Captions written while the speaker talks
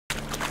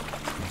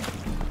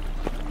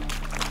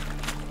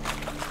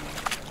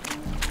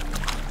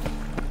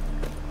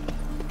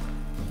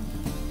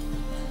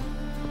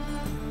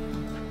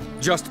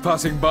Just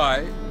passing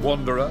by,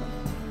 wanderer?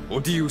 Or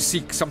do you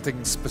seek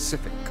something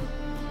specific?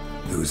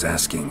 Who's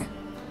asking?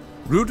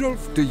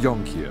 Rudolf de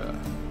Jonkheer.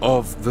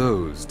 Of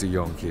those de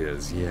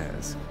Jonkheers,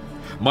 yes.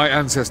 My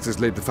ancestors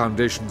laid the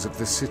foundations of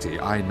this city.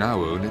 I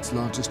now own its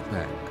largest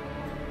bank.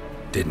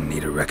 Didn't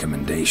need a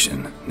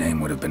recommendation.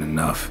 Name would have been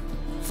enough.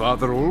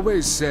 Father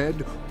always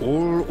said,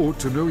 all ought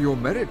to know your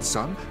merits,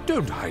 son.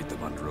 Don't hide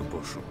them under a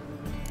bushel.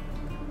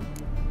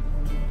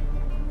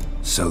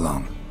 So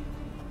long.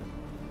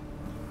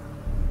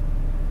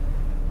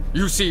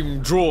 You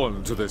seem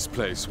drawn to this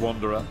place,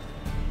 wanderer.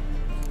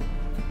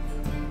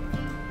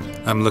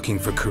 I'm looking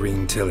for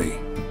Corinne Tilly.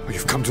 Oh,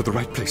 you've come to the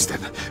right place, then.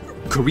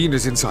 Corinne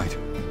is inside.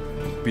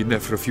 Been there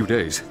for a few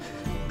days,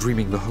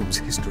 dreaming the home's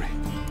history.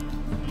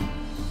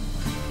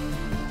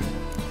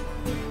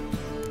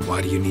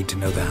 Why do you need to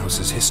know the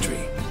house's history?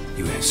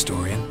 You a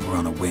historian, or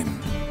on a whim?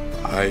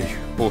 I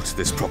bought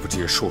this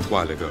property a short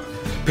while ago.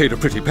 Paid a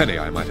pretty penny,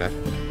 I might add.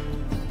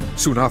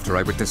 Soon after,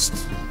 I witnessed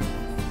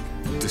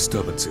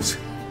disturbances.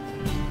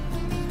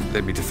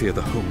 Led me to fear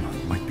the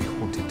home might be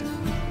haunted.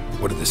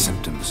 What are the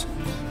symptoms?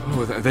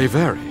 Oh, they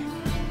vary.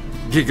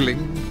 Giggling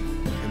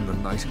in the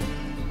night,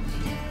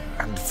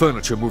 and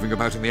furniture moving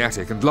about in the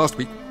attic, and last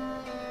week,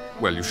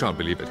 well, you shan't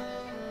believe it,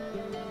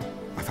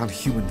 I found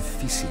human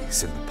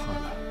feces in the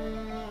parlor.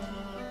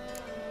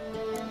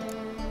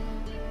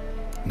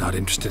 Not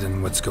interested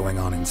in what's going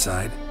on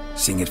inside?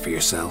 Seeing it for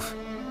yourself?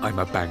 I'm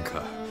a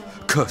banker.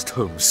 Cursed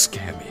homes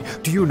scare me.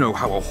 Do you know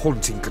how a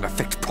haunting can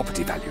affect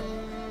property value?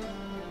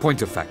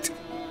 Point of fact,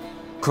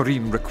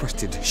 Corinne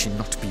requested she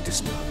not be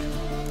disturbed.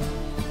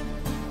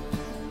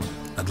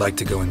 I'd like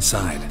to go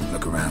inside,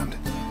 look around.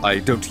 I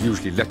don't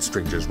usually let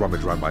strangers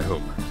rummage around my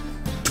home.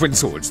 Twin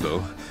swords,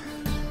 though.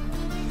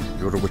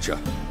 You're a witcher.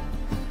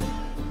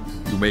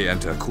 You may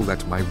enter, call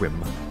that my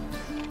whim.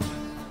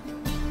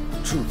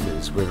 Truth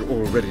is, we're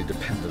already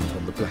dependent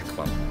on the Black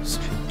Ones,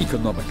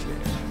 economically.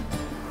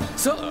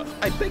 Sir,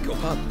 I beg your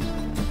pardon.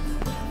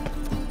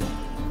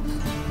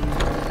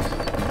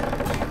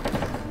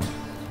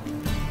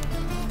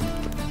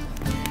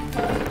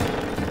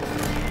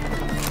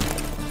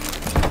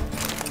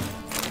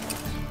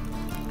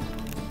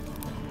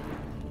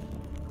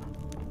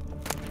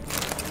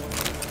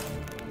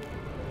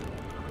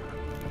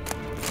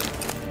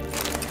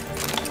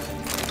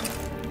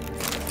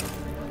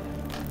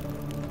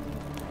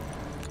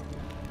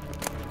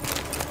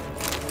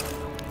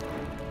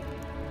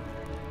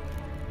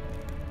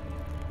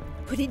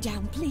 Put it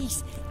down,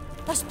 please.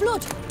 That's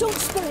blood. Don't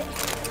spill it.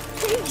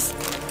 Please.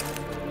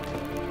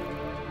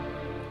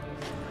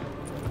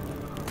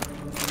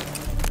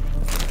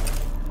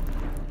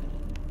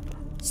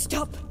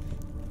 Stop.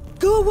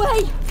 Go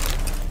away.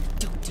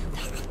 Don't do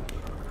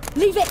that.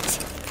 Leave it.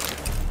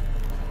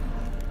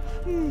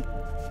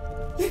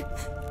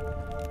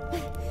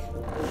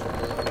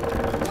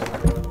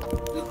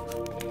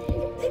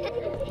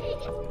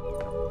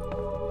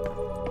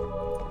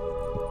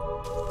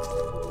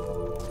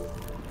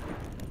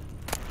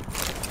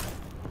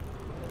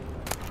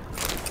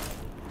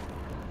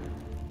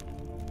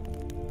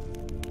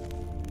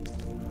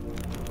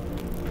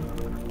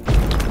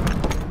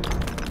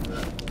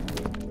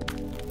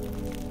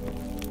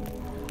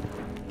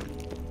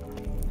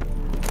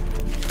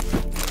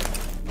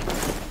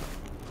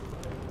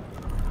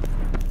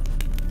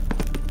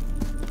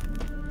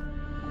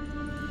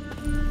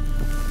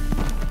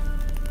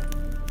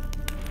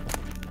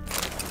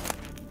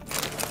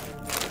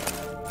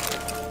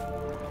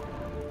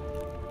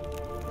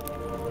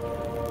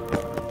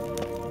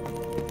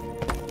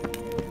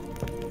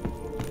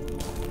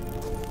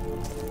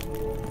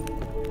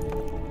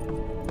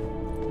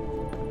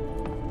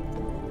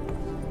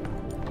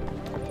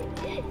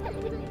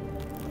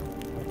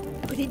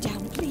 Put it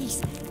down,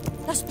 please.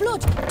 That's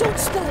blood. Don't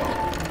spill it.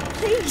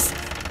 Please.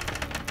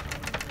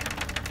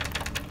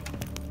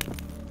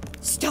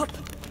 Stop.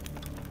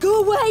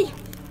 Go away.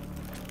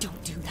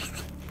 Don't do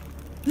that.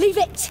 Leave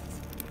it.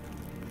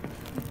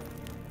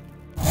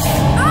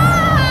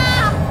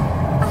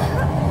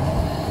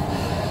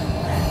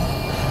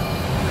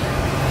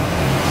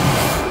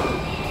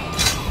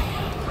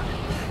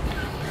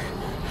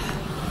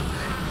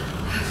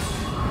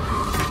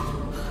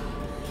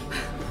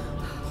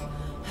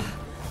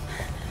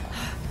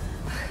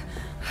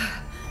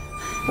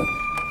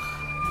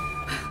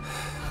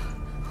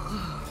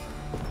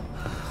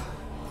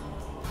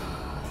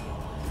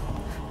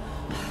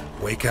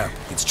 Wake up.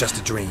 It's just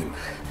a dream.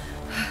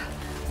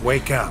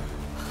 Wake up.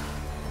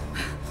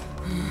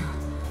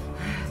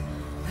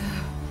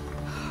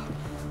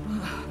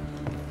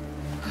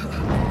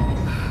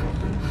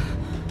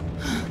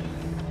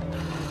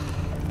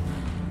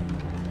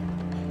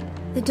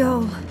 The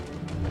doll.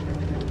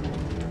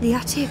 The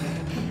attic.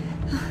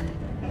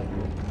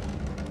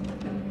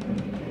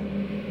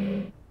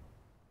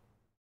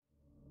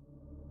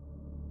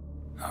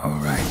 All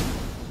right.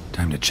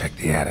 Time to check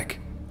the attic.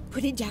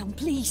 Put it down,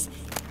 please.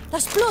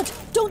 That's blood.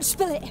 Don't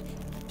spill it.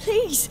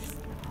 Please.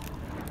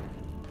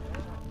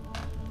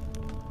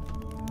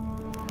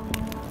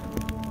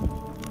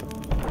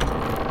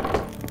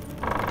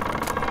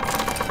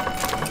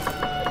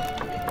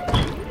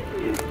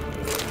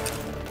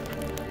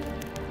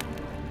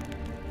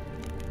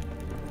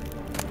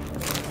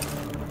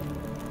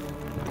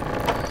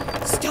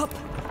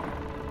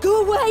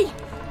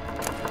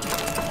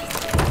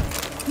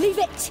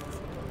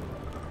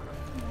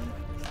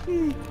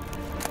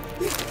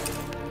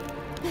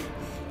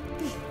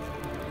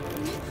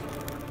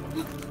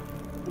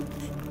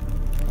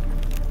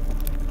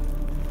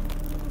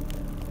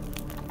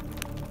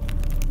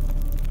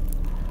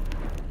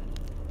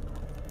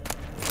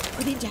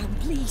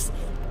 please.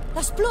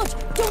 That's blood.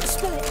 Don't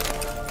spill it.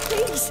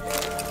 Please.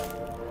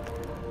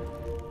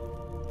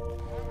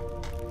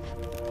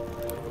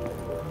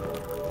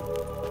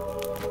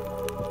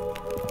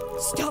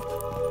 Stop.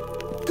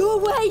 Go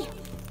away.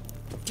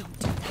 Don't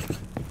do that.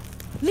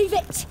 Leave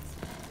it.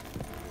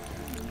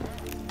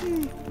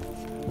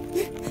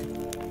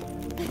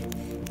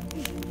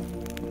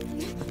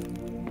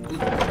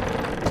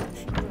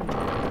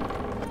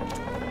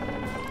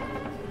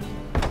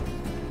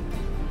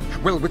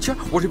 Well, Witcher,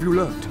 what have you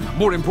learned?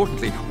 More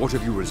importantly, what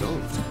have you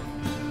resolved?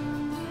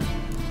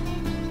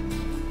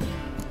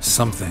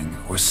 Something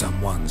or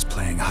someone's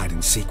playing hide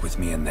and seek with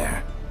me in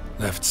there.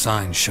 Left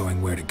signs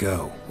showing where to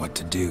go, what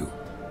to do.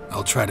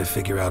 I'll try to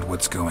figure out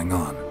what's going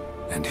on,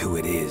 and who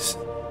it is.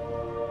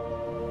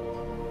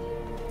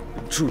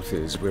 The truth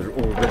is, we're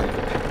already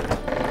prepared.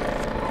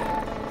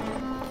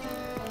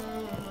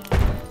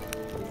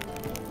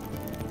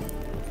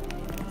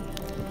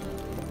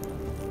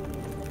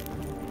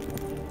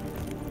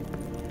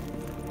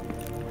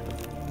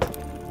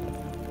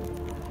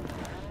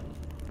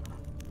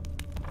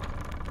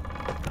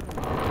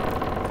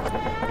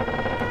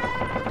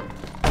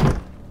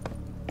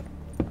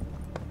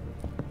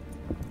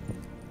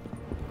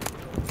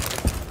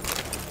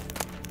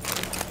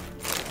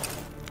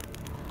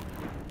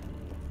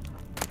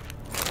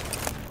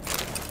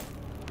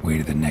 Way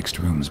to the next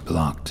room's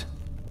blocked.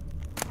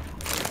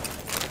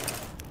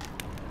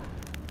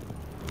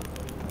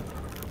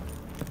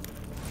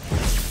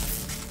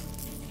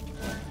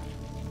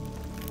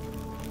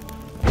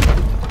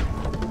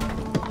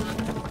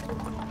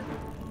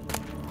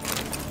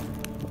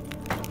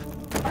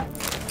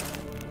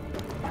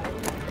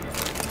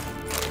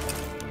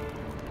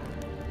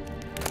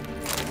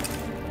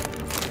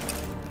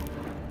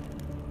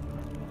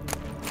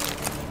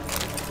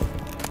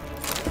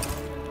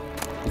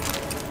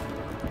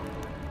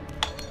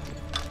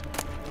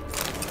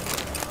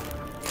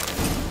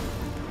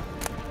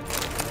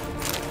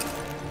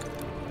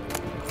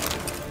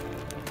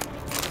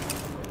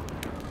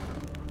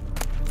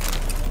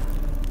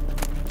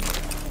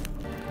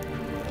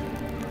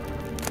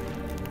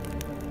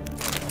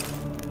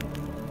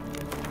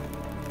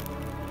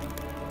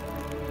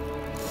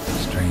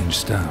 Strange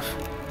stuff.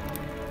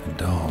 A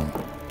doll.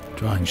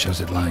 Drawing shows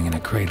it lying in a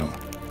cradle.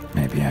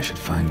 Maybe I should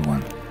find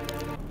one.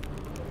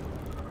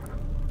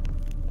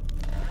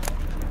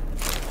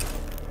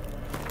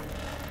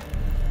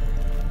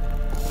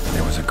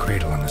 There was a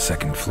cradle on the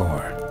second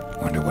floor.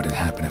 Wonder what'd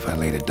happen if I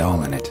laid a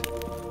doll in it.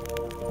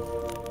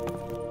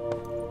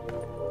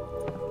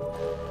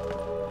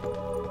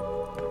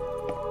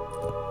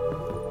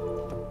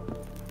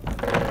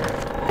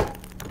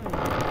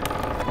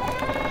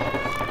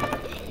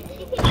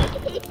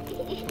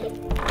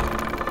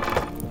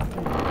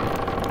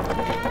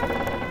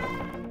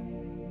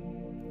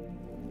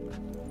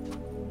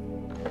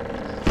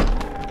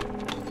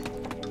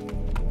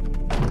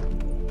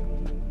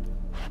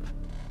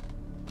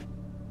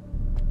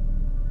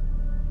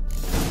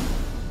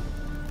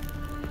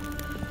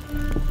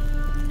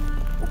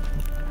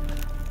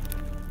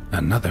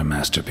 Another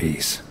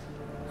masterpiece.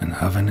 An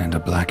oven and a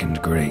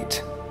blackened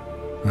grate.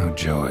 Oh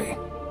joy.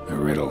 A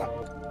riddle.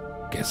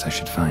 Guess I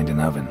should find an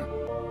oven.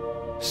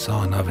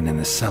 Saw an oven in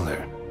the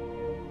cellar.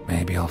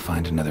 Maybe I'll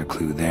find another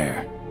clue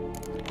there.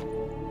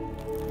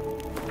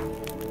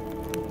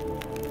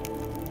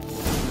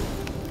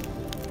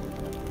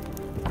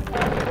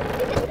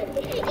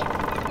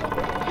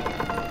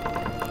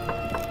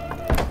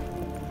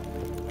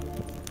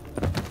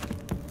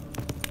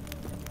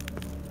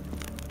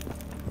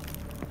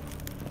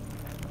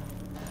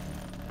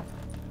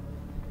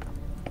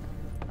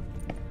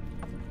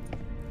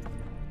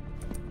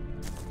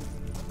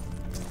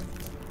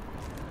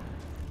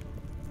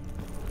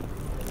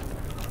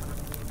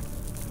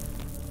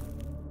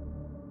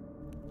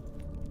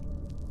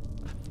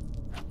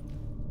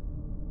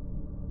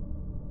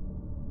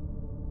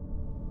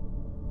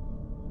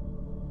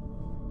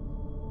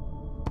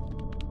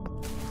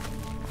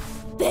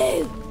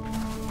 Boo!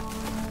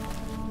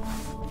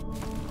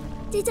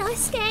 Did I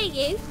scare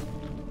you?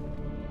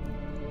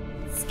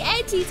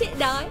 Scared you,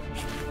 didn't I?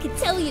 Could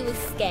tell you was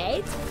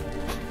scared.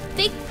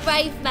 Big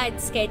brave man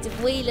scared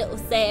of wee little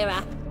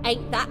Sarah.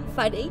 Ain't that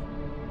funny?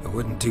 I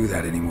wouldn't do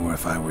that anymore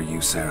if I were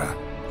you, Sarah.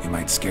 You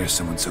might scare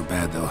someone so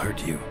bad they'll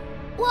hurt you.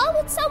 Why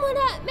would someone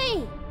hurt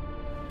me?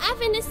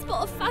 Having a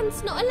spot of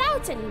fun's not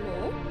allowed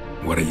anymore.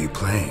 What are you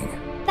playing?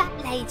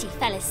 That lady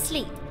fell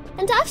asleep,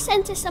 and I've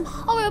sent her some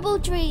horrible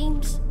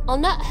dreams. I'll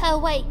not her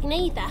wake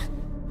neither.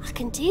 I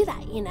can do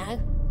that, you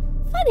know.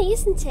 Funny,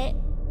 isn't it?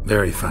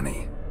 Very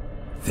funny.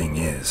 Thing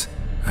is,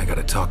 I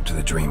gotta talk to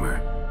the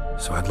dreamer,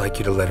 so I'd like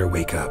you to let her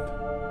wake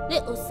up.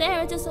 Little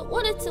Sarah doesn't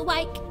want her to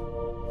wake.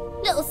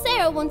 Little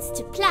Sarah wants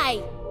to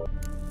play.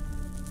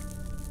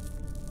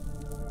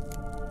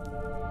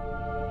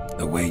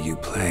 The way you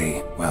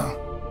play, well,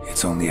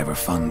 it's only ever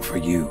fun for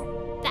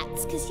you.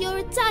 That's 'cause you're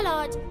a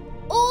dullard.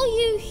 All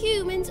you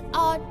humans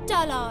are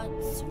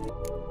dullards.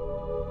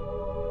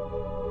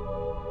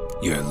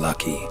 You're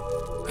lucky.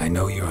 I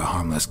know you're a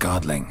harmless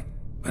godling,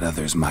 but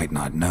others might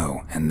not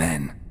know, and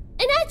then...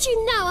 And how'd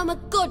you know I'm a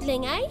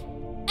godling, eh?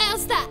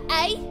 How's that,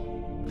 eh?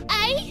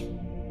 Eh?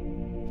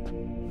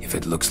 If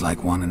it looks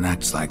like one and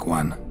acts like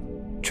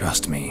one,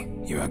 trust me,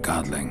 you're a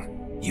godling.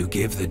 You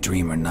give the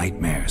dreamer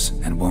nightmares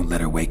and won't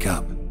let her wake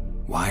up.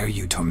 Why are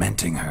you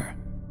tormenting her?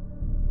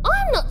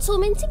 I'm not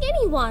tormenting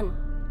anyone.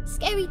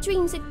 Scary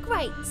dreams are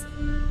great.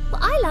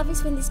 What I love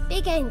is when this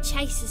big hen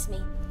chases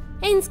me.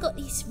 Hen's got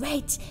these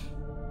red...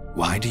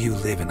 Why do you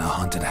live in a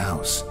haunted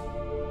house?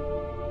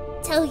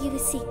 Tell you a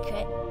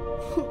secret.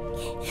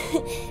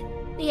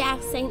 The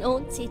house ain't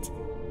haunted.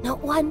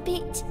 Not one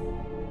bit.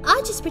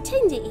 I just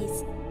pretend it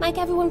is. Make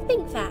everyone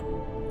think that.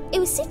 It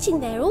was sitting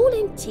there all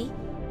empty,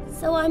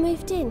 so I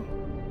moved in.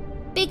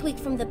 Bigwig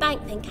from the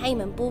bank then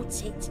came and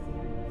bought it.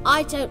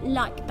 I don't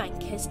like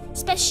bankers,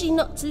 especially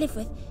not to live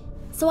with,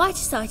 so I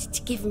decided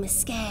to give him a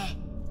scare.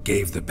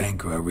 Gave the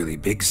banker a really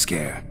big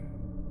scare.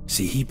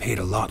 See, he paid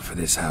a lot for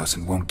this house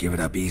and won't give it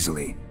up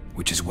easily,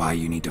 which is why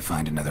you need to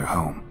find another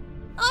home.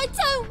 I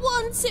don't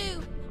want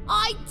to!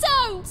 I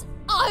don't!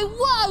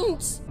 I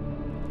won't!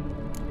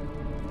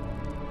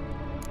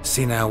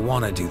 See, now I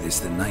want to do this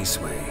the nice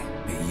way,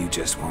 but you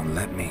just won't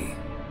let me.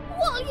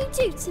 What'll you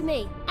do to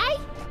me, eh?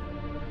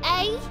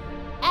 Eh?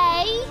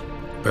 Eh?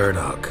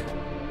 Burdock.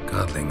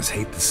 Godlings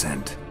hate the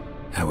scent.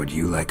 How would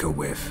you like a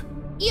whiff?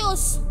 You're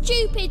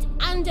stupid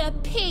and a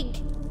pig.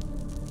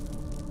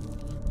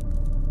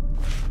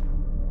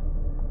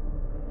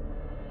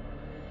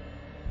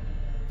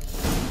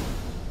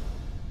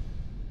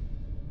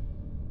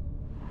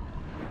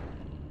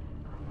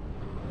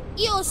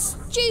 You're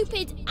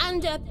stupid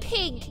and a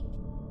pig.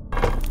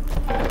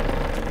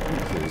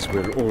 Because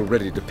we're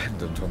already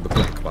dependent on the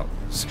black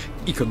ones,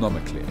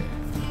 economically.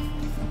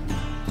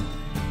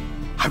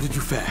 How did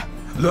you fare?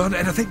 Learn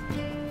anything?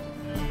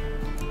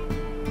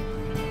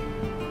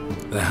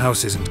 The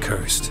house isn't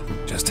cursed,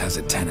 just has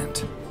a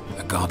tenant,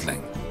 a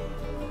godling.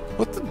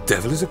 What the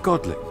devil is a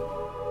godling?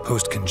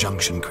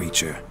 Post-conjunction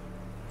creature.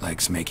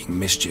 Likes making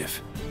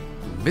mischief.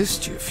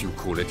 Mischief, you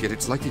call it, yet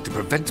it's likely to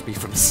prevent me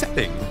from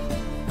selling.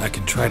 I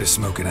can try to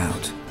smoke it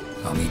out.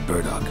 I'll need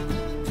burdock.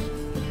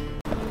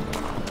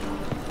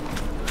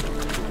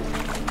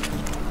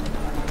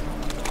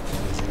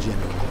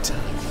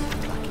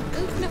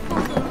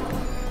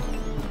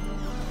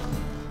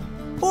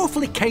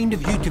 Awfully kind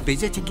of you to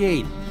visit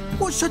again.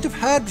 What sort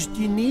of herbs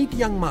do you need,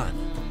 young man?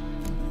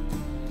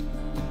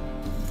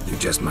 You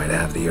just might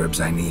have the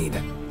herbs I need.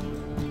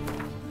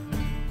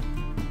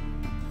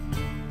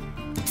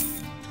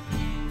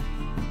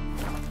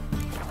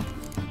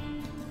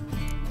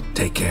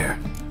 Take care.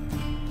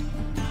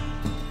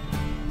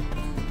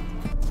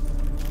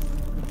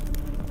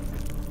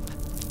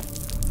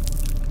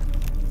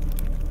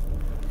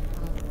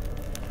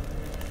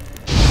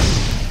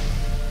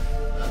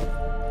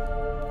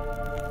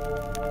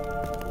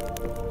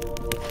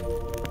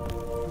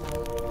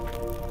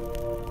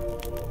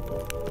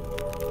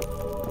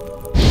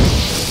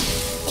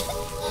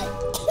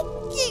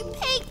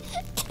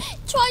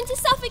 Trying to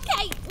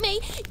suffocate me,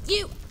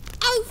 you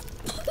oaf!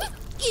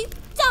 You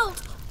don't!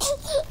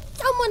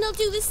 Someone will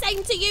do the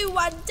same to you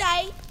one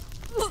day!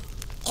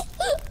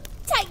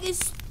 Take this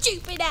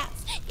stupid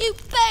axe, you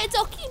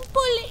burdocking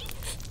bully!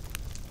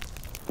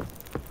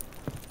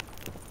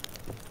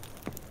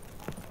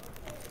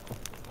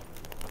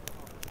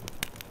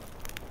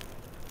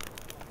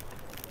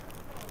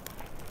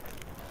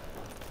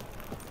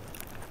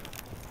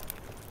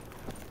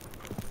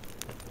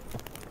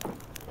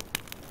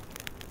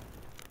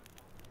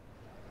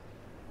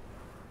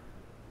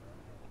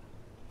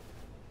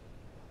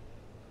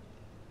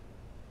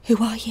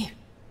 Who are you?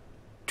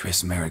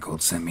 Triss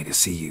Marigold sent me to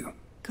see you.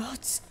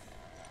 Gods.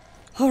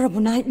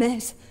 Horrible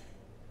nightmares.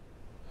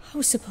 I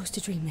was supposed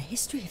to dream the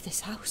history of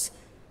this house.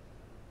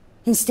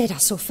 Instead, I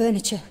saw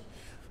furniture.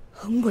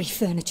 Hungry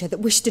furniture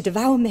that wished to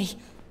devour me.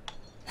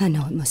 I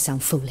know it must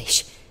sound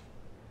foolish,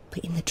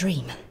 but in the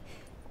dream,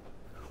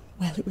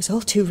 well, it was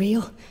all too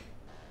real.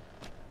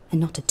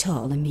 And not at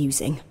all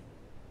amusing.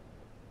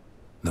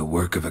 The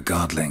work of a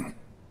godling.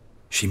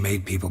 She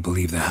made people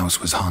believe the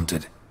house was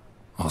haunted.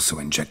 Also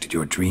injected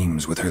your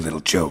dreams with her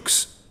little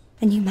jokes.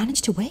 And you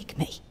managed to wake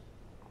me.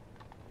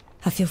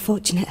 I feel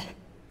fortunate.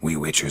 We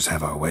witchers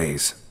have our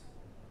ways.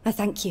 I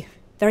thank you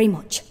very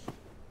much.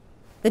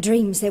 The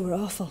dreams, they were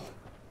awful.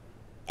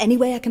 Any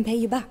way I can pay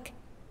you back?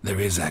 There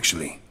is,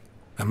 actually.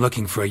 I'm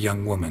looking for a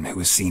young woman who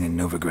was seen in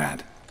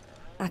Novigrad.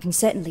 I can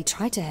certainly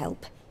try to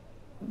help.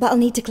 But I'll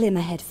need to clear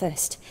my head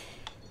first.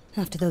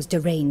 After those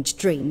deranged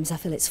dreams, I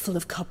feel it's full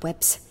of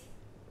cobwebs.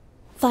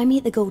 Find me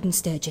at the Golden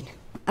Sturgeon.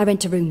 I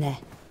rent a room there.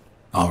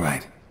 All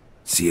right.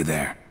 See you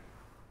there.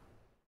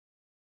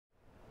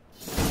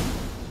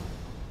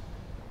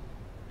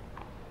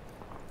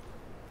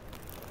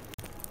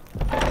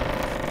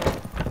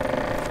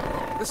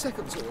 The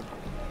second sword.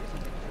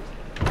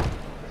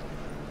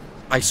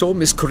 I saw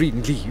Miss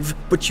Corinne leave,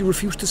 but she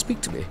refused to speak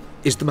to me.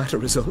 Is the matter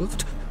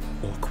resolved?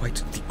 Or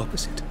quite the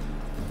opposite?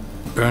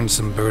 Burned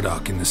some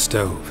burdock in the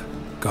stove.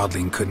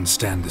 Godling couldn't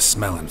stand the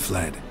smell and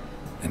fled.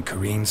 And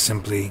Corinne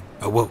simply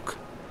awoke.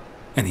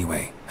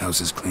 Anyway,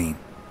 house is clean.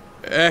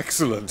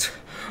 Excellent.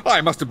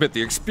 I must admit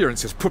the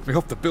experience has put me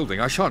off the building.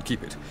 I shan't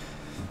keep it.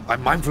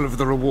 I'm mindful of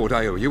the reward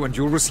I owe you, and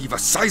you'll receive a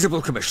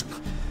sizable commission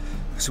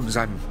as soon as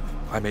I'm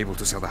able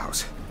to sell the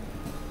house.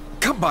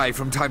 Come by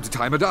from time to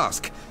time and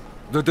ask.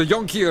 The de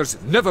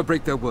Jonkheers never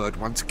break their word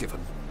once given.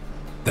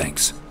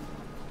 Thanks.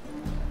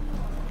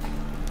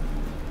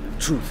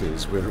 Truth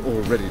is, we're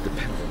already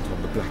dependent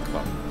on the Black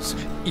Ones,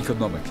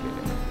 economically.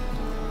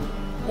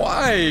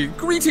 Why,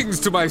 greetings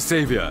to my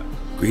savior.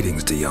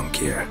 Greetings to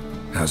Jonkheer.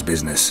 How's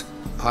business?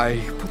 I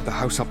put the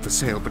house up for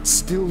sale, but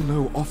still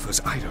no offers.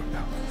 I don't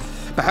know.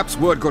 Perhaps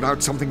word got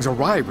out something's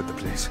awry with the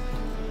place.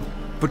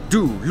 But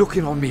do look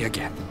in on me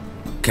again.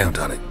 Count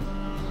on it.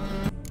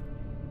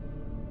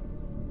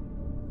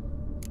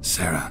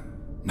 Sarah,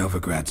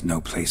 Novigrad's no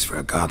place for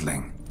a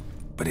godling.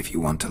 But if you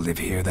want to live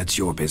here, that's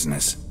your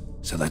business.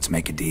 So let's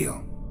make a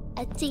deal.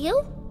 A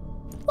deal?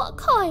 What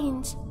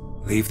kind?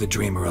 Leave the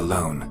dreamer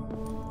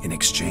alone. In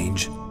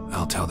exchange,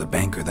 I'll tell the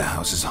banker the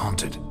house is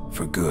haunted.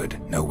 For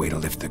good, no way to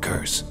lift the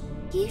curse.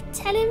 You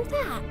tell him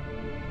that?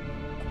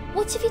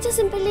 What if he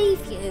doesn't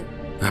believe you?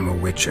 I'm a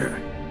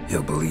witcher.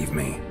 He'll believe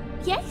me.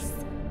 Yes?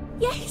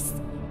 Yes?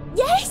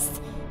 Yes!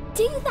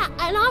 Do that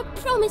and I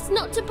promise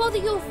not to bother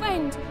your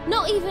friend.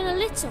 Not even a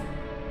little.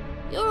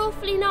 You're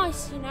awfully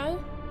nice, you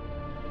know.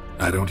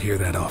 I don't hear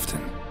that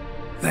often.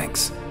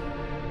 Thanks.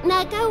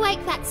 Now go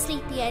wake that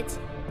sleepyhead.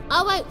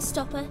 I won't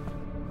stop her.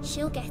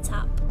 She'll get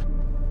up.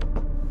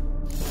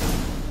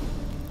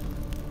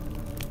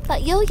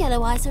 But your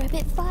yellow eyes are a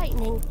bit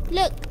frightening.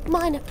 Look,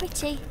 mine are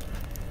pretty.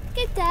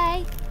 Good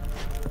day.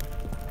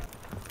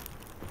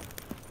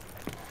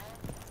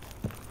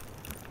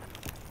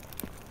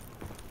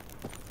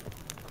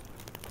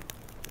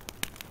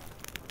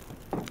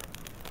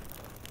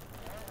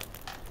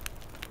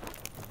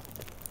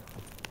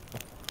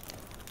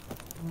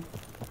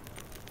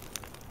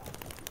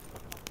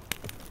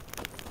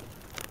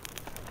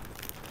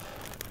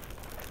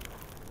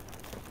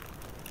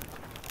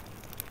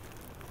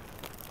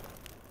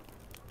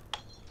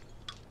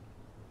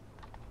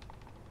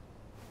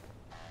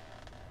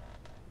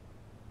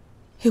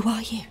 Who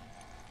are you?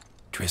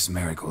 Triss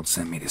Marigold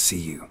sent me to see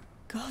you.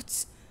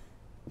 Gods.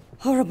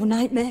 Horrible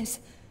nightmares.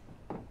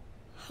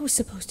 I was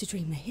supposed to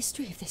dream the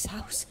history of this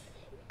house.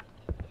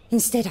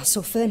 Instead, I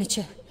saw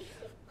furniture.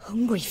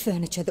 Hungry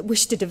furniture that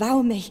wished to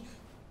devour me.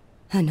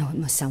 I know it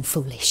must sound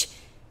foolish,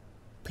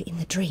 but in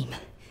the dream,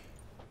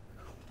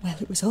 well,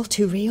 it was all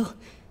too real.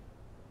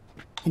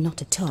 And not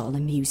at all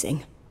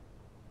amusing.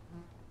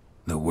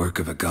 The work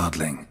of a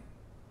godling.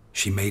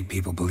 She made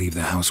people believe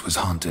the house was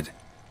haunted.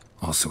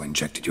 Also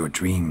injected your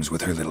dreams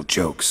with her little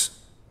jokes.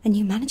 And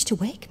you managed to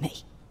wake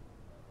me.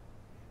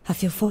 I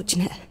feel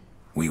fortunate.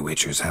 We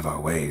witchers have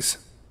our ways.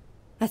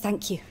 I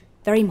thank you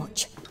very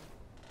much.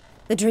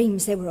 The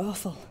dreams, they were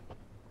awful.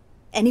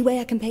 Any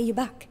way I can pay you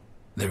back?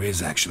 There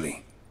is,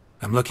 actually.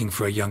 I'm looking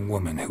for a young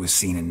woman who was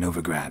seen in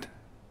Novigrad.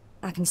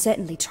 I can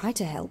certainly try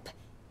to help.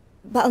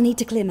 But I'll need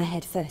to clear my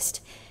head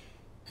first.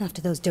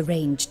 After those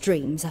deranged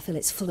dreams, I feel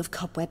it's full of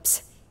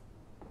cobwebs.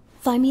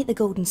 Find me at the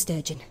Golden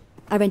Sturgeon.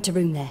 I rent a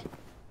room there.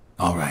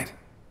 All right.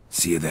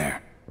 See you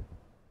there.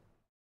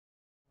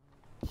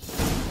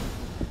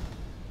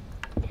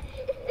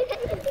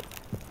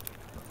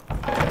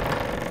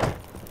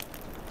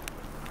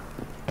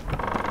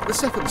 The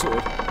second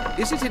sword,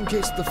 is it in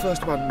case the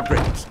first one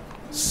breaks?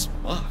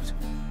 Smart.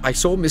 I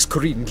saw Miss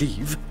Corinne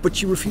leave, but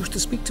she refused to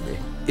speak to me.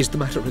 Is the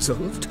matter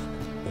resolved?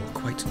 Or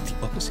quite the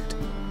opposite?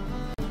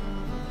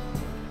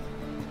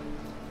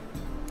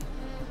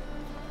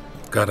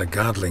 Got a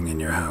godling in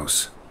your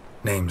house.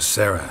 Name's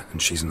Sarah,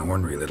 and she's an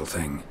ornery little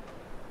thing.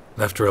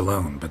 Left her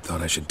alone, but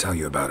thought I should tell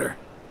you about her.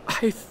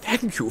 I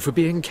thank you for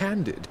being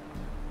candid.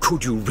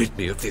 Could you rid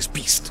me of this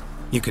beast?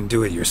 You can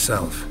do it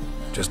yourself.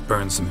 Just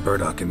burn some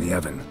burdock in the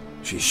oven.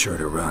 She's sure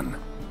to run.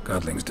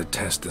 Godlings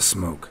detest the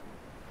smoke.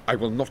 I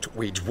will not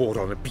wage war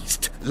on a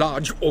beast,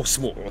 large or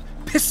small.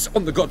 Piss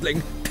on the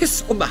godling,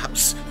 piss on the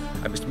house.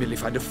 I must merely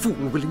find a fool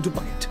willing to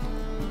buy it.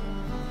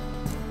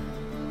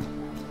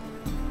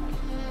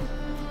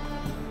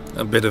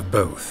 A bit of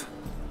both.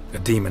 A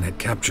demon had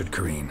captured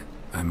Corinne.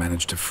 I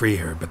managed to free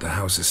her, but the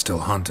house is still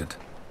haunted.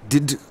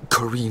 Did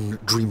Corinne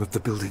dream of the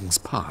building's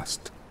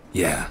past?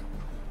 Yeah.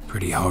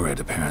 Pretty horrid,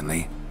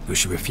 apparently, though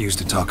she refused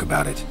to talk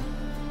about it.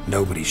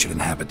 Nobody should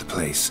inhabit the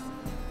place.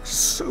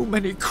 So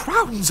many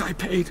crowns I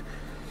paid.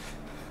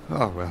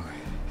 Ah, well.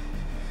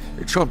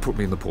 It shan't put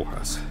me in the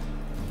poorhouse.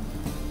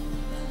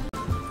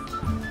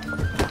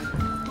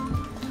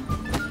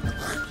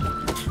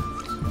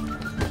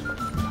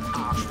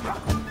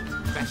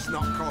 Best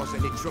not cause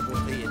any trouble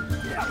at the inn.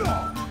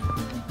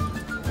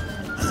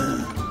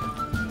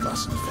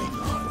 Mustn't think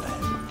like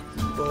that.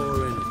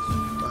 Boring.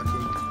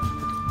 Fucking.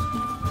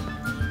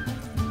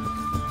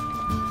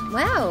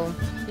 Well,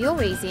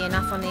 you're easy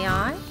enough on the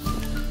eye.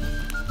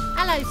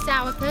 Hello,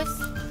 Sourpuss.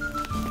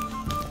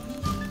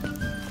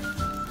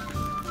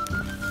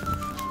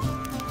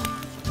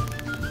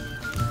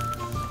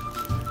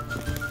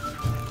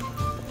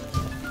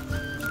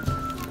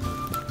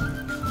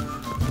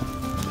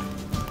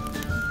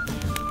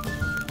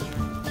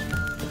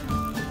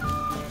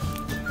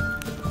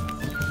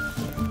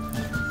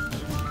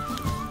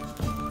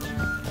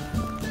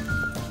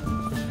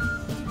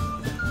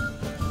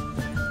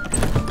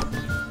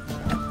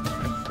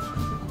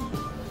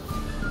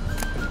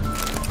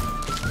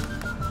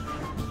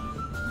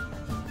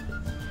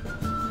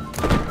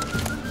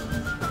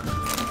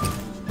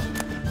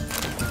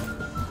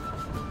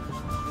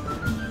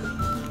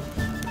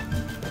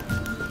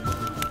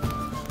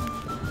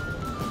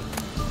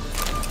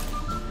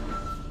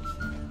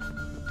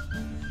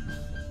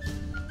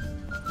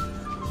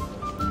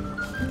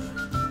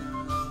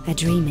 A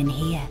dream in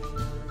here.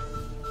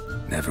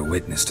 Never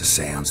witnessed a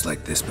seance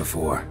like this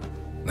before,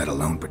 let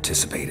alone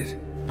participated.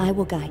 I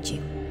will guide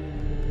you.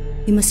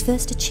 You must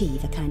first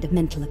achieve a kind of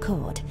mental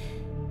accord.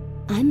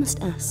 I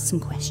must ask some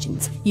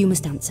questions. You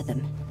must answer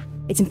them.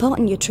 It's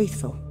important you're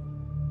truthful.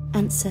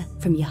 Answer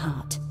from your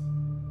heart.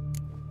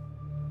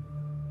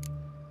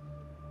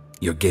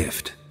 Your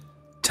gift.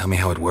 Tell me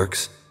how it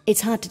works.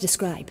 It's hard to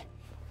describe.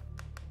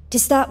 To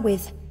start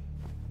with,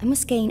 I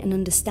must gain an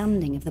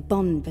understanding of the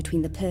bond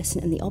between the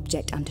person and the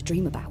object I'm to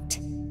dream about.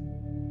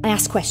 I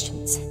ask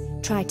questions,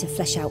 try to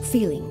flesh out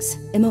feelings,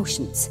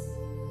 emotions.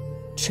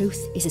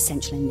 Truth is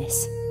essential in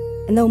this,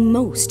 and though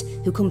most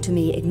who come to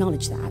me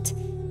acknowledge that,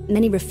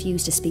 many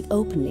refuse to speak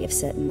openly of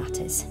certain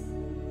matters.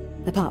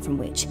 Apart from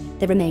which,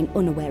 they remain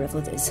unaware of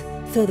others,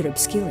 further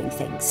obscuring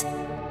things.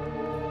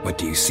 What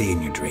do you see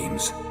in your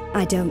dreams?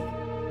 I don't.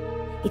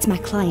 It's my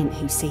client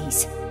who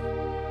sees.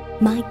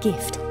 My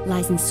gift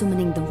lies in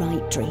summoning the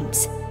right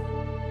dreams.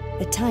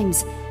 At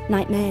times,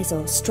 nightmares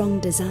or strong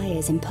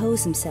desires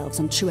impose themselves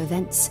on true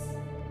events.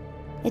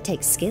 It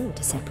takes skill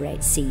to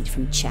separate seed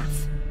from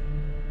chaff.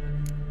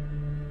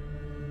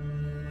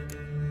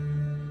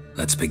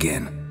 Let's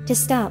begin. To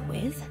start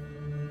with,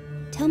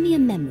 tell me a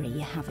memory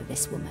you have of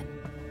this woman.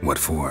 What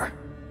for?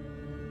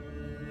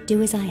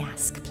 Do as I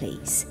ask,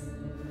 please.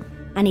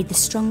 I need the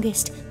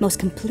strongest, most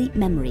complete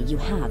memory you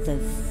have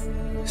of...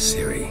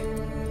 Ciri.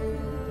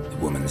 The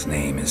woman's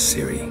name is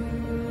Ciri.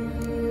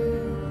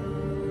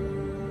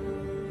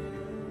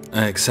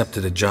 I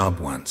accepted a job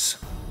once.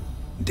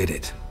 Did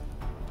it.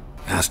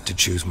 Asked to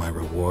choose my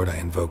reward, I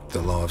invoked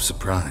the law of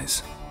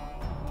surprise.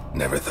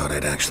 Never thought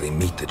I'd actually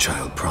meet the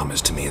child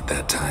promised to me at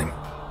that time.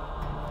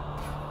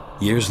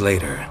 Years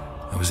later,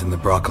 I was in the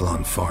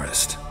Broccolon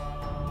forest.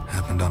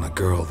 Happened on a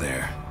girl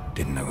there.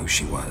 Didn't know who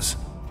she was.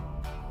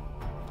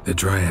 The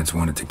Dryads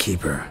wanted to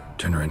keep her,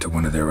 turn her into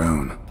one of their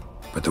own.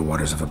 But the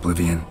Waters of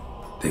Oblivion,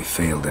 they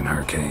failed in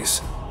her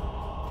case.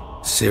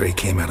 Ciri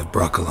came out of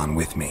Broccolon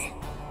with me.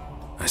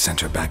 I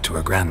sent her back to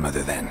her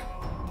grandmother then.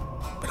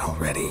 But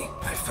already,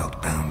 I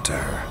felt bound to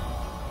her.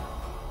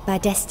 By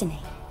destiny.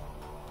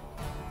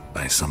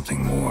 By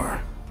something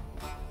more.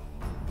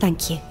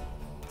 Thank you.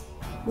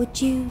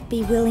 Would you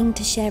be willing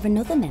to share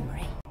another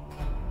memory?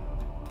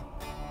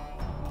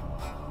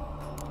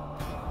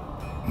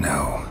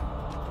 No.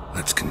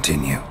 Let's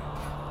continue.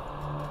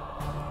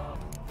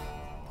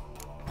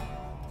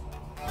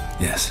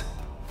 Yes.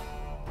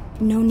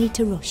 No need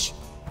to rush.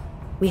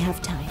 We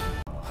have time.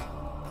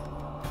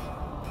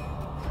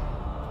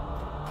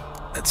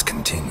 Let's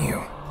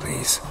continue,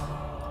 please.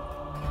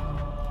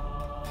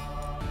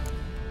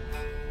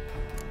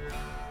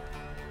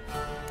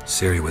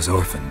 Ciri was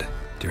orphaned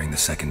during the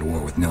Second War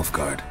with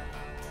Nilfgaard.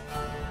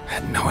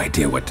 Had no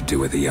idea what to do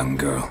with a young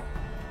girl.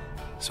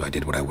 So I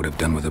did what I would have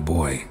done with a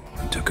boy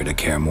and took her to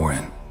Kaer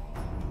Morhen.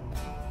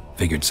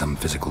 Figured some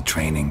physical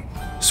training,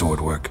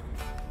 sword work,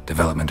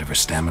 development of her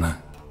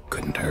stamina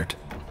couldn't hurt.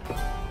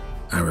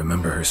 I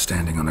remember her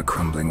standing on a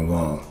crumbling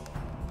wall.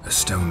 A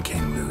stone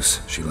came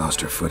loose, she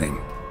lost her footing.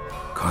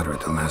 Caught her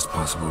at the last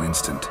possible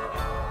instant.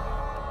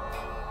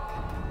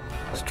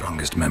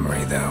 Strongest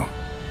memory, though,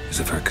 is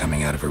of her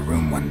coming out of her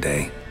room one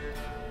day,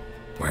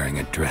 wearing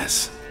a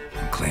dress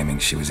and claiming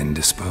she was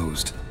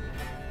indisposed.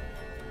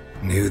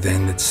 Knew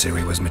then that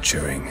Ciri was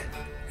maturing.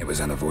 It was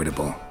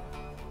unavoidable.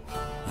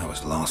 I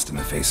was lost in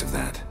the face of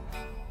that.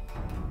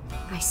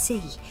 I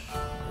see.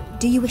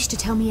 Do you wish to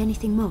tell me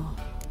anything more?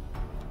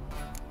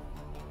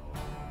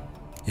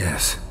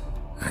 Yes,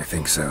 I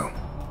think so.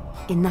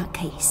 In that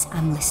case,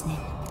 I'm listening.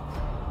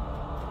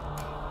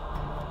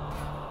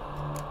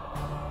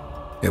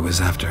 It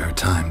was after her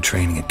time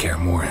training at Kaer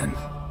Morhen.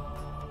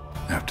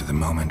 After the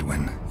moment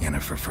when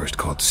Yennefer first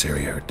called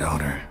Ciri her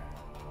daughter.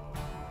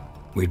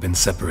 We'd been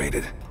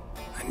separated.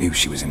 I knew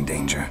she was in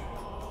danger.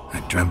 I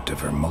dreamt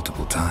of her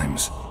multiple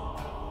times.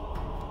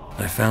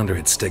 I found her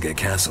at Stygga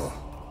Castle.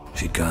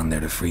 She'd gone there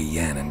to free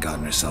Yen and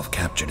gotten herself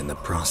captured in the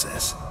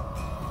process.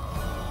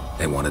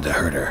 They wanted to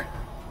hurt her.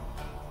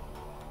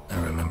 I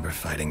remember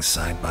fighting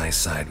side by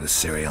side with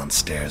Ciri on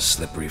stairs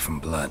slippery from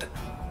blood.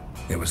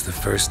 It was the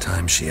first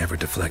time she ever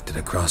deflected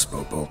a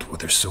crossbow bolt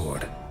with her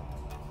sword.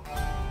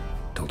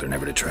 Told her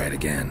never to try it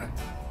again.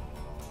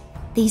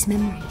 These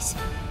memories,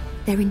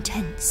 they're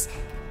intense.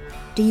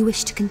 Do you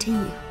wish to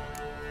continue?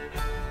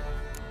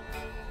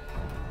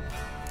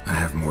 I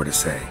have more to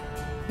say.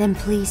 Then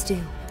please do.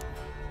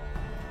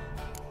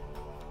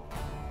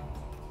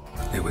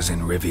 It was in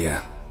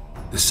Rivia.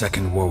 The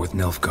Second War with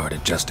Nilfgaard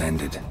had just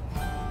ended.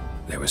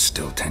 There was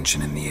still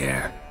tension in the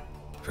air.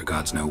 For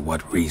gods know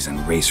what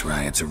reason, race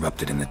riots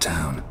erupted in the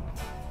town.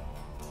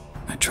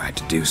 I tried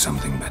to do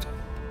something, but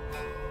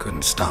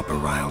couldn't stop a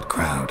riled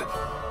crowd.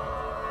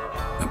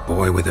 A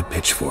boy with a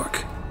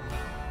pitchfork.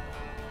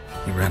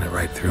 He ran it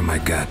right through my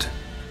gut.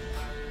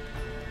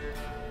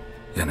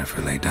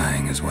 Yennefer lay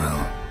dying as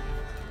well.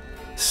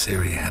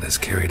 Ciri had us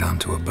carried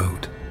onto a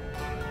boat.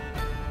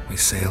 We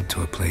sailed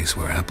to a place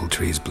where apple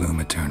trees bloom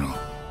eternal.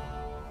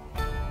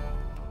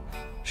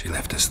 She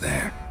left us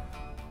there.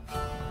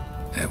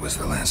 That was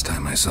the last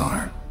time I saw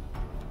her.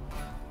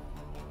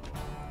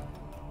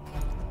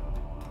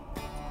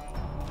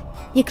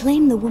 You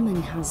claim the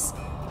woman has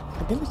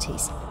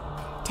abilities.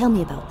 Tell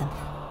me about them.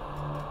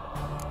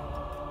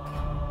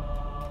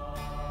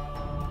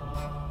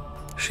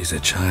 She's a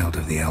child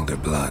of the Elder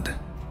Blood.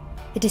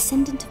 A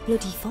descendant of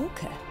bloody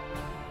Volker.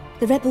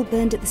 The rebel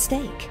burned at the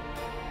stake.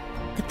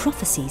 The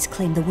prophecies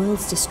claim the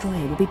world's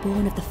destroyer will be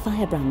born of the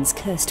firebrand's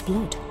cursed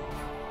blood.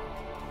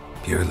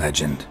 Pure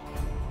legend.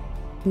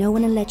 Know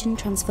when a legend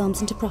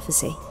transforms into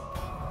prophecy?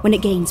 When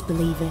it gains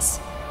believers.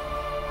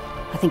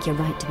 I think you're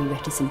right to be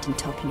reticent in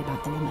talking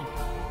about the woman.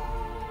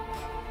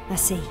 I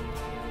see.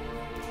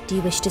 Do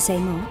you wish to say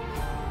more?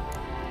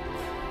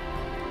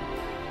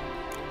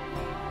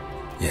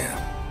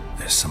 Yeah,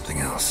 there's something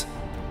else.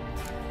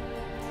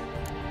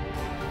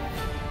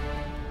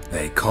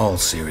 They call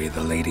Ciri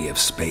the Lady of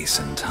Space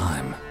and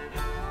Time.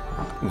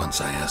 Once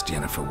I asked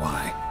Yennefer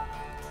why.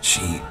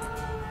 She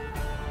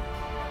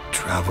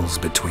travels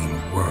between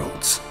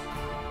worlds.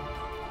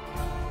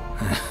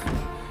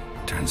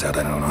 Turns out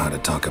I don't know how to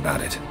talk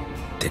about it.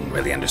 Didn't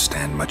really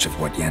understand much of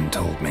what Yen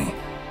told me.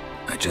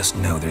 I just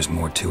know there's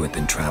more to it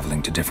than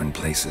traveling to different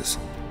places,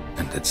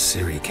 and that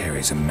Ciri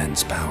carries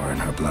immense power in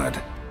her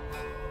blood.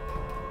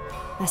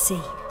 I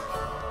see.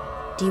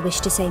 Do you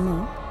wish to say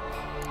more?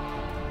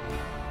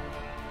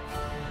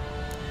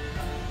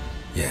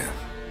 Yeah,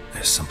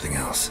 there's something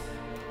else.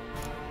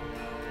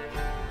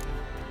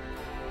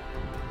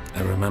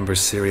 I remember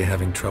Ciri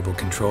having trouble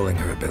controlling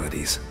her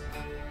abilities.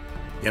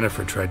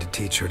 Yennefer tried to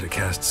teach her to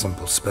cast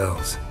simple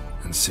spells,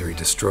 and Ciri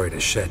destroyed a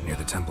shed near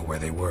the temple where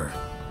they were.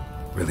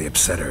 Really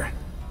upset her,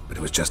 but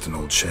it was just an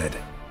old shed.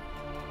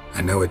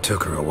 I know it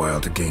took her a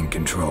while to gain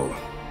control,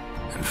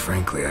 and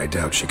frankly, I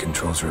doubt she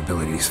controls her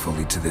abilities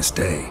fully to this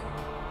day.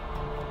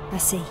 I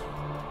see.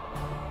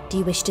 Do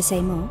you wish to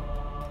say more?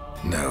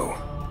 No.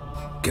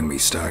 Can we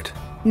start?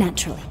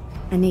 Naturally.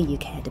 I knew you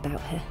cared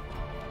about her.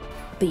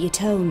 But your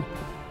tone,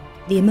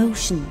 the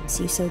emotions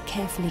you so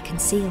carefully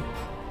conceal.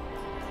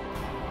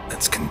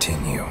 Let's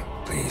continue,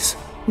 please.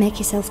 Make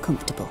yourself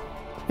comfortable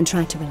and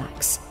try to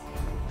relax.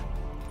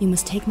 You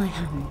must take my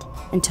hand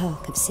and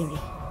talk of Ciri.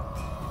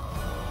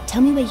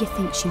 Tell me where you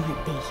think she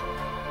might be.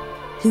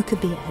 Who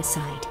could be at her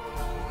side?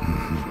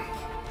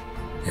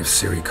 If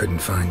Ciri couldn't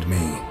find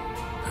me,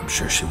 I'm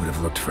sure she would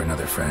have looked for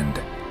another friend.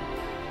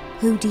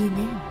 Who do you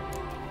mean?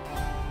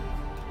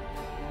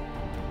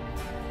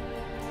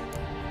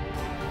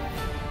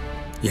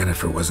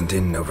 Yennefer wasn't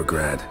in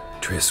Novigrad.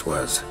 Triss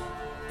was.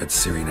 But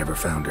Ciri never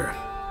found her.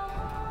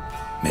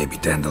 Maybe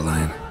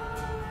Dandelion?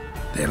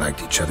 They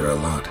liked each other a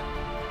lot.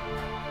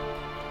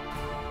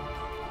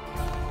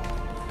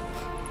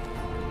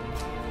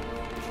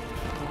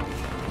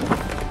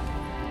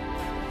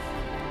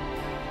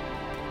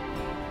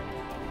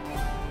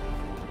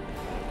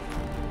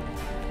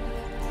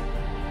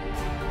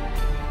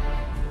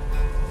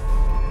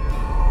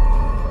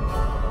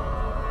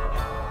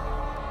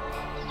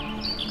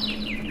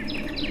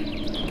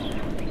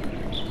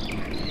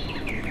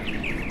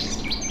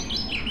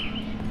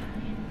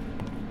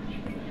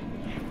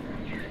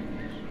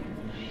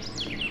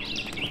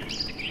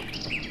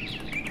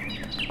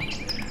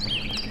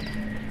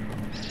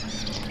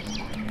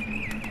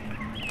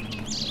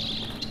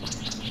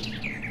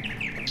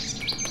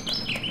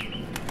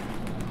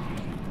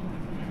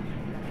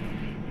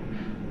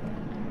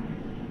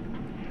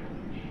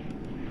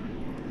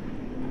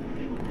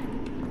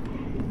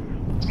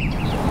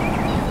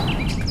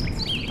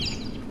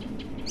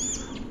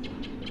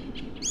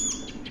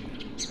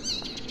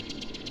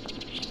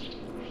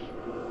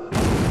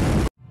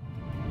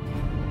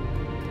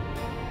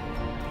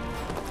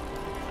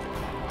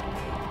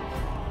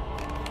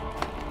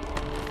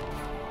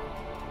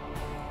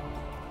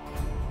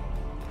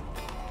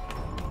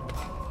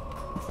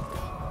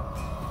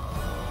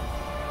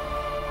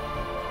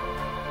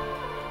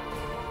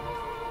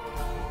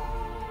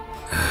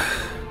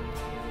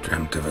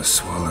 Dreamt of a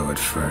swallow at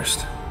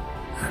first.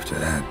 After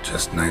that,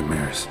 just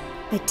nightmares.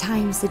 At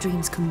times the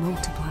dreams can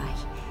multiply.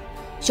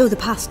 Show the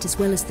past as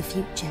well as the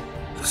future.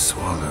 The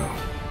swallow.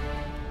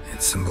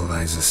 It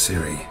symbolizes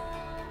Ciri.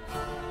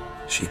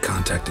 She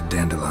contacted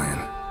Dandelion.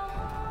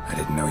 I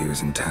didn't know he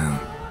was in town.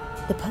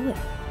 The poet.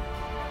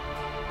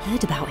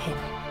 Heard about him.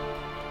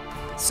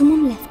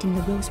 Someone left him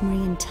the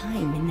rosemary and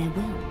thyme in their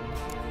will.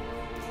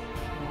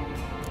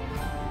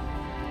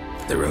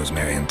 The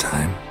rosemary and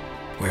thyme?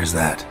 Where's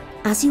that?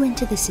 As you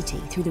enter the city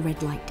through the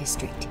red light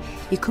district,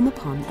 you come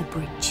upon a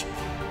bridge.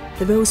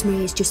 The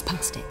rosemary is just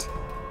past it.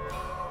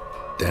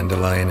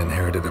 Dandelion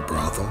inherited a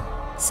brothel?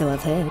 So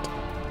I've heard.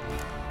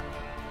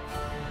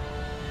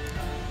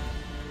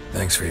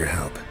 Thanks for your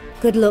help.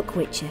 Good luck,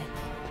 Witcher.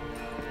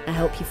 I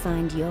hope you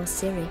find your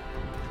Ciri.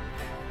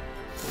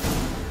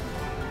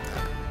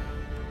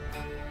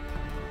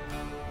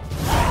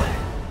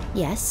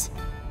 Yes?